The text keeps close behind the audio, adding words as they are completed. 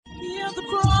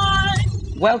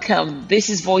Welcome. This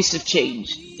is Voice of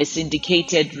Change, a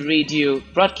syndicated radio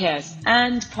broadcast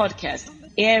and podcast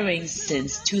airing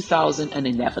since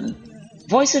 2011.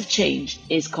 Voice of Change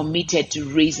is committed to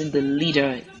raising the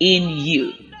leader in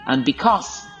you. And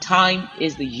because time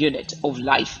is the unit of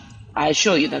life, I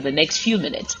assure you that the next few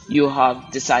minutes you have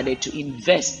decided to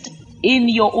invest in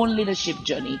your own leadership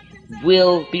journey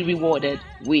will be rewarded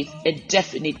with a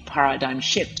definite paradigm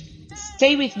shift.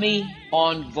 Stay with me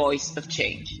on Voice of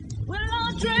Change.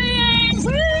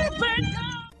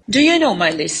 Do you know,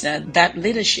 my listener, that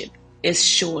leadership is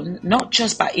shown not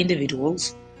just by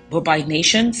individuals, but by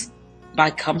nations, by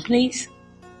companies,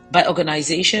 by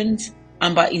organizations,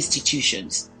 and by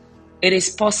institutions? It is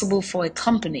possible for a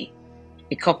company,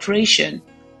 a corporation,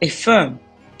 a firm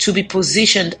to be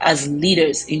positioned as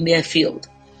leaders in their field.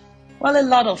 Well, a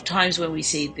lot of times when we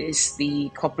say this,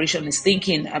 the corporation is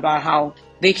thinking about how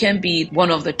they can be one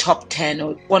of the top 10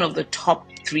 or one of the top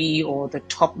 3 or the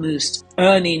top most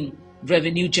earning,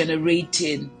 revenue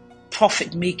generating,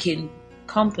 profit making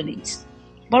companies.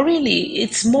 But really,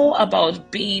 it's more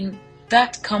about being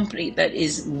that company that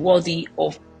is worthy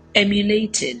of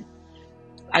emulating.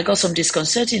 I got some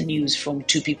disconcerting news from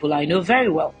 2 people I know very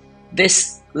well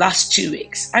this last 2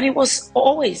 weeks, and it was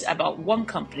always about one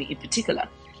company in particular.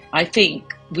 I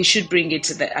think we should bring it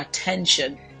to their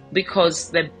attention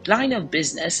because the line of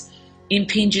business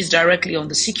impinges directly on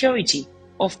the security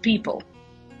of people.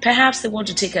 Perhaps they want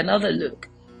to take another look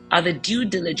at the due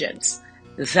diligence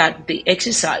that they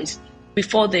exercise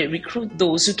before they recruit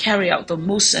those who carry out the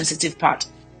most sensitive part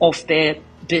of their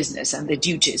business and their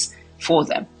duties for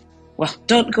them. Well,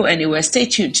 don't go anywhere. Stay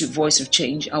tuned to Voice of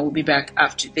Change. I will be back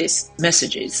after these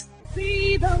messages.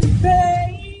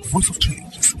 Voice of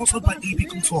Change is sponsored by EB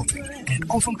Consulting and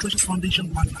Awesome Treasures Foundation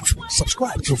partners.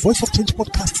 Subscribe to Voice of Change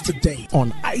podcast today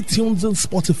on iTunes and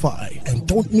Spotify, and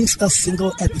don't miss a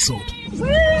single episode.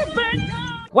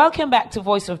 Welcome back to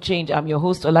Voice of Change. I'm your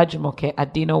host Olajumoke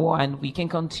Adinowo, and we can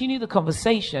continue the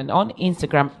conversation on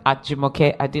Instagram at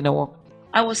Jumoke Adinowo.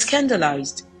 I was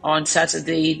scandalized on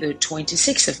Saturday, the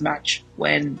 26th of March,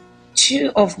 when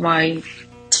 2 of my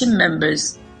team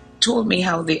members told me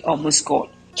how they almost got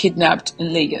kidnapped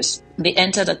in Lagos. They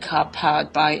entered a car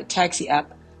powered by a taxi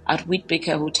app at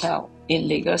Whitbaker Hotel in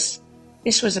Lagos.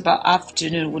 This was about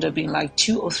afternoon, would have been like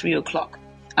 2 or 3 o'clock.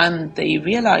 And they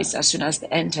realized as soon as they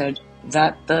entered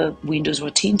that the windows were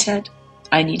tinted.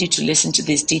 I needed to listen to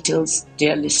these details,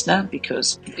 dear listener,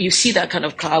 because you see that kind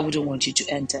of car, I wouldn't want you to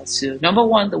enter. So number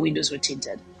 1, the windows were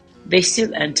tinted. They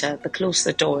still entered, they closed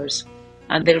the doors,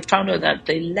 and they found out that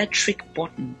the electric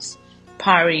buttons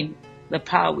powering the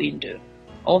power window,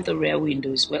 all the rear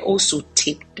windows were also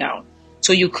taped down.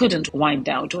 So you couldn't wind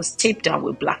down. It was taped down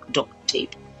with black duct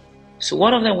tape. So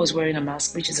one of them was wearing a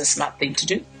mask, which is a smart thing to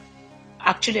do.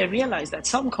 Actually, I realized that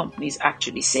some companies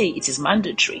actually say it is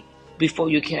mandatory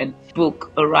before you can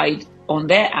book a ride on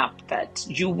their app that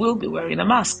you will be wearing a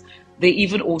mask. They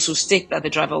even also state that the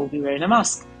driver will be wearing a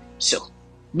mask. So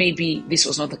maybe this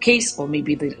was not the case, or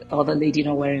maybe the other lady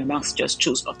not wearing a mask just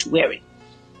chose not to wear it.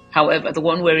 However, the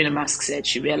one wearing a mask said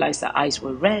she realized her eyes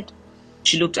were red.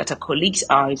 She looked at her colleague's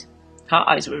eyes. Her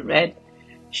eyes were red.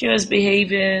 She was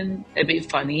behaving a bit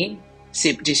funny,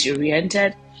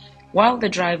 disoriented, while the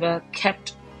driver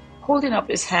kept holding up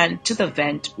his hand to the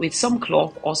vent with some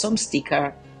cloth or some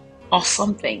sticker or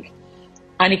something.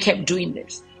 And he kept doing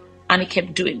this. And he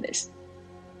kept doing this.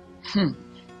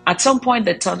 At some point,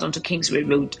 they turned onto Kingsway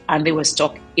Road and they were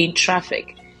stuck in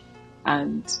traffic.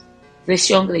 And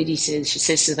this young lady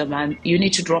says to the man, "You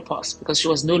need to drop us," because she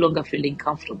was no longer feeling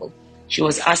comfortable. She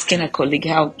was asking her colleague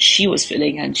how she was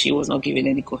feeling, and she was not giving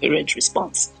any coherent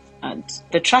response. And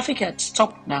the traffic had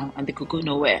stopped now, and they could go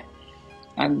nowhere.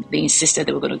 And they insisted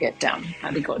they were going to get down,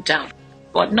 and they got down.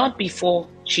 But not before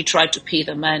she tried to pay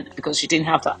the man, because she didn't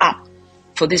have the app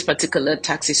for this particular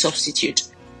taxi substitute.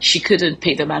 She couldn't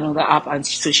pay the man on the app, and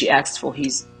so she asked for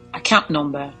his account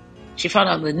number. She found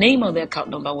out the name on the account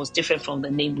number was different from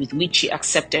the name with which she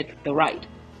accepted the ride.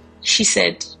 She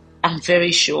said, "I'm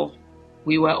very sure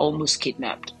we were almost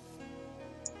kidnapped."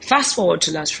 Fast forward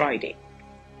to last Friday.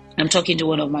 I'm talking to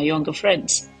one of my younger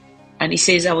friends, and he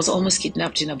says, "I was almost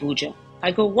kidnapped in Abuja."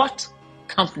 I go, "What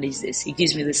company is this?" He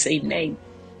gives me the same name.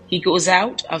 He goes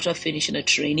out after finishing a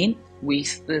training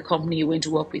with the company he went to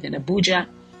work with in Abuja,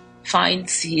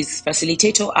 finds his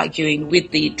facilitator arguing with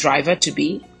the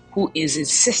driver-to-be, who is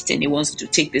insisting he wants to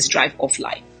take this drive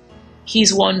offline.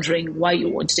 He's wondering why you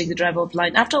want to take the drive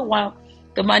offline. After a while,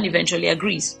 the man eventually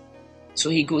agrees. So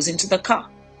he goes into the car,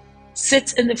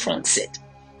 sits in the front seat.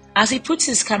 As he puts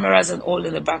his cameras and all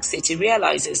in the back seat, he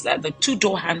realizes that the 2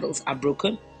 door handles are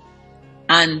broken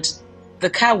and the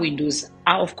car windows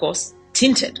are, of course,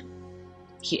 tinted.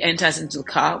 He enters into the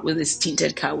car with his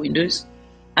tinted car windows,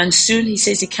 and soon he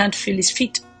says he can't feel his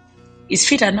feet. His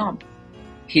feet are numb.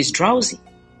 He's drowsy.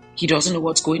 He doesn't know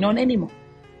what's going on anymore.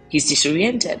 He's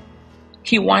disoriented.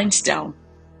 He winds down.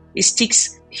 He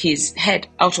sticks his head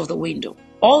out of the window.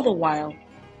 All the while,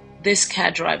 this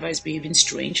car driver is behaving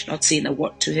strange, not saying a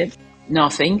word to him.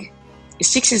 Nothing. He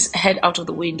sticks his head out of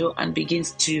the window and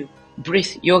begins to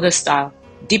breathe yoga style,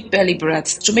 deep belly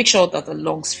breaths to make sure that the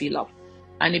lungs fill up.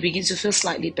 And he begins to feel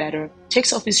slightly better,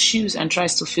 takes off his shoes and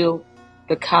tries to feel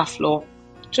the car floor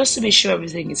just to be sure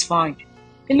everything is fine.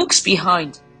 He looks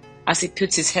behind as he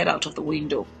puts his head out of the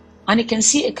window, and he can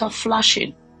see a car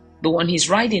flashing, the one he's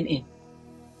riding in.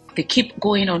 They keep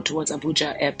going on towards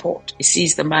Abuja airport. He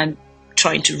sees the man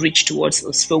trying to reach towards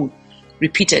his phone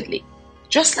repeatedly,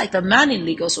 just like the man in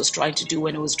Lagos was trying to do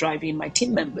when I was driving my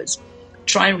team members,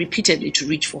 trying repeatedly to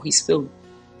reach for his phone.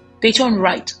 They turn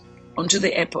right onto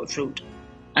the airport road,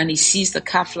 and he sees the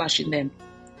car flashing them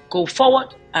go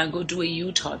forward and go do a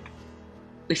U-turn.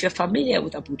 If you're familiar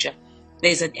with Abuja,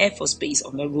 there's an Air Force base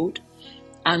on the road,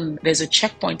 and there's a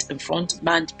checkpoint in front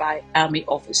manned by army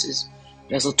officers.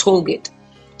 There's a toll gate,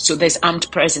 so there's armed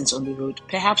presence on the road.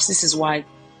 Perhaps this is why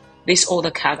this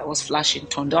other car that was flashing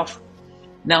turned off.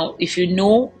 Now, if you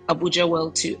know Abuja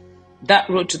well too, that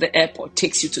road to the airport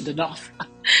takes you to the north,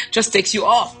 just takes you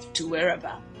off to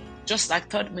wherever, just like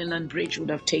Third Mainland Bridge would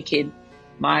have taken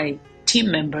my team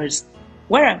members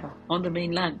wherever on the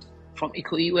mainland from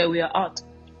Ikoyi, where we are at.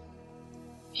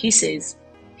 He says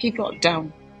he got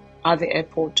down at the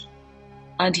airport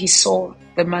and he saw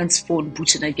the man's phone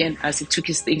booting again as he took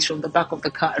his things from the back of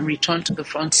the car and returned to the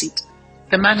front seat.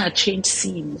 The man had changed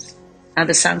SIMs and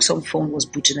the Samsung phone was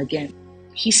booting again.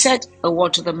 He said a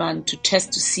word to the man to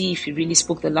test to see if he really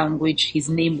spoke the language his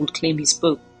name would claim he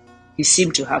spoke. He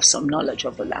seemed to have some knowledge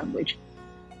of the language.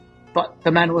 But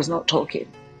the man was not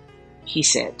talking. He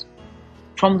said,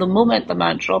 from the moment the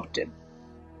man dropped him,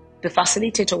 the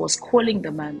facilitator was calling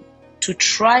the man to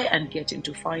try and get him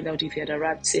to find out if he had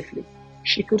arrived safely.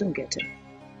 She couldn't get him.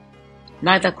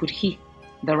 Neither could he,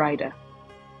 the rider,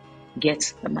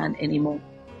 get the man anymore.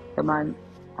 The man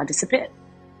had disappeared.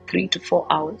 3 to 4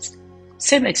 hours.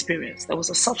 Same experience. There was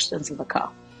a substance in the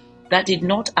car that did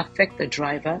not affect the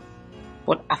driver,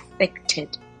 but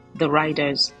affected the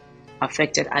riders,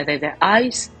 affected either their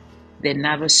eyes, their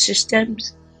nervous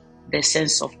systems, their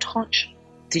sense of touch,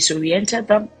 disoriented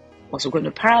them, was going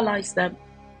to paralyze them,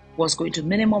 was going to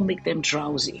minimum make them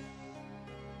drowsy.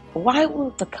 Why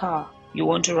would the car you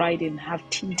want to ride in have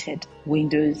tinted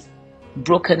windows,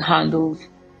 broken handles,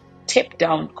 taped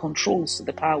down controls to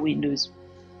the power windows?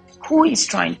 Who is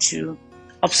trying to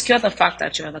obscure the fact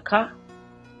that you're in the car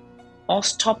or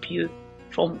stop you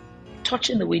from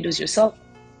touching the windows yourself?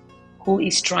 Who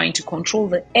is trying to control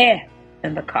the air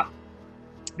in the car?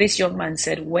 This young man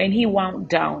said when he wound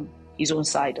down his own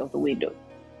side of the window,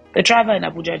 the driver in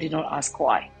Abuja did not ask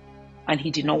why, and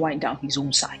he did not wind down his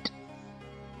own side.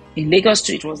 In Lagos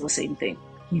too, it was the same thing.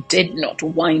 He did not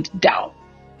wind down.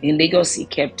 In Lagos, he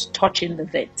kept touching the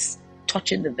vents,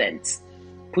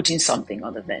 putting something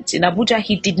on the vents. In Abuja,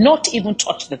 he did not even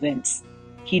touch the vents.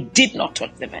 He did not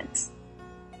touch the vents.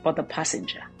 But the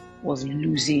passenger was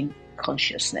losing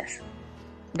consciousness.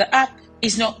 The app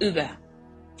is not Uber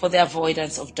for the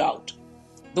avoidance of doubt,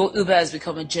 though Uber has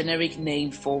become a generic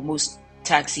name for most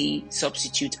taxi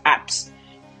substitute apps.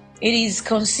 It is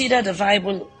considered a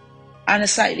viable and a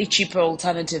slightly cheaper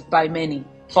alternative by many,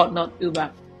 but not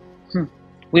Uber.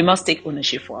 We must take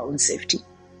ownership for our own safety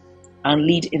and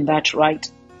lead in that right,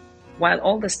 while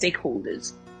all the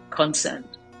stakeholders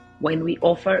concerned, when we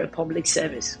offer a public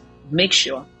service, make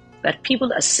sure that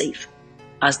people are safe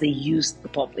as they use the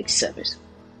public service.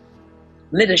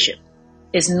 Leadership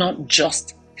is not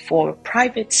just for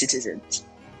private citizens.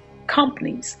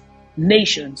 Companies,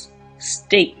 nations,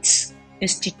 states,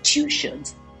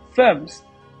 institutions, firms,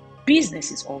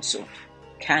 businesses also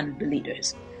can be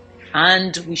leaders.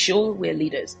 And we show we're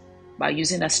leaders by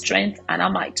using our strength and our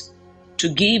might to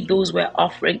give those we're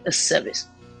offering a service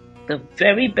the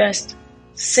very best,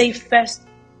 safest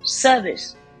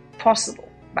service possible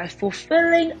by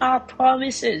fulfilling our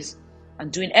promises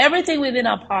and doing everything within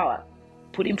our power,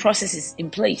 putting processes in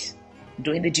place,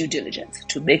 doing the due diligence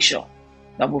to make sure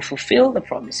that we'll fulfill the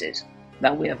promises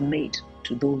that we have made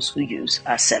to those who use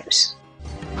our service.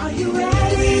 Are you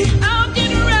ready?